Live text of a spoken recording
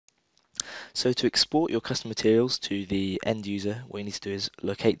So to export your custom materials to the end user, what you need to do is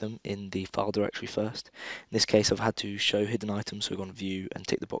locate them in the file directory first. In this case, I've had to show hidden items, so we've gone to View and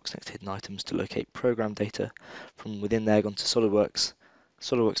tick the box next to hidden items to locate program data. From within there, gone to SolidWorks,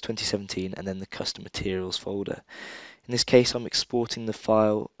 SolidWorks 2017, and then the custom materials folder. In this case, I'm exporting the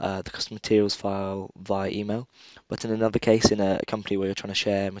file, the custom materials file via email. But in another case, in a company where you're trying to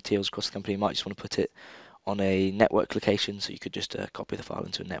share materials across the company, you might just want to put it on a network location, so you could just copy the file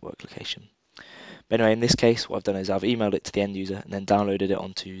into a network location. But anyway, in this case, what I've done is I've emailed it to the end user and then downloaded it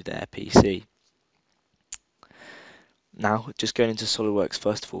onto their PC. Now, just going into SolidWorks,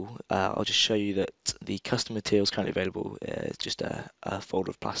 first of all, I'll just show you that the custom materials currently available is just a folder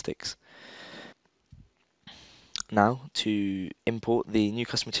of plastics. Now, to import the new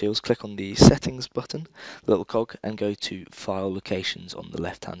custom materials, click on the Settings button, the little cog, and go to File Locations on the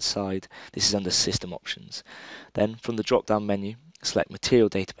left-hand side. This is under System Options. Then, from the drop-down menu, select Material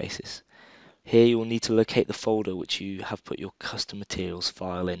Databases. Here you will need to locate the folder which you have put your custom materials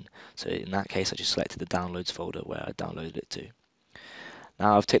file in. So in that case, I just selected the downloads folder where I downloaded it to.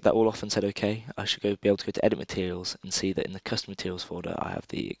 Now I've ticked that all off and said OK. I should be able to go to Edit Materials and see that in the custom materials folder I have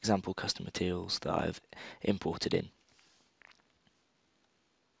the example custom materials that I've imported in.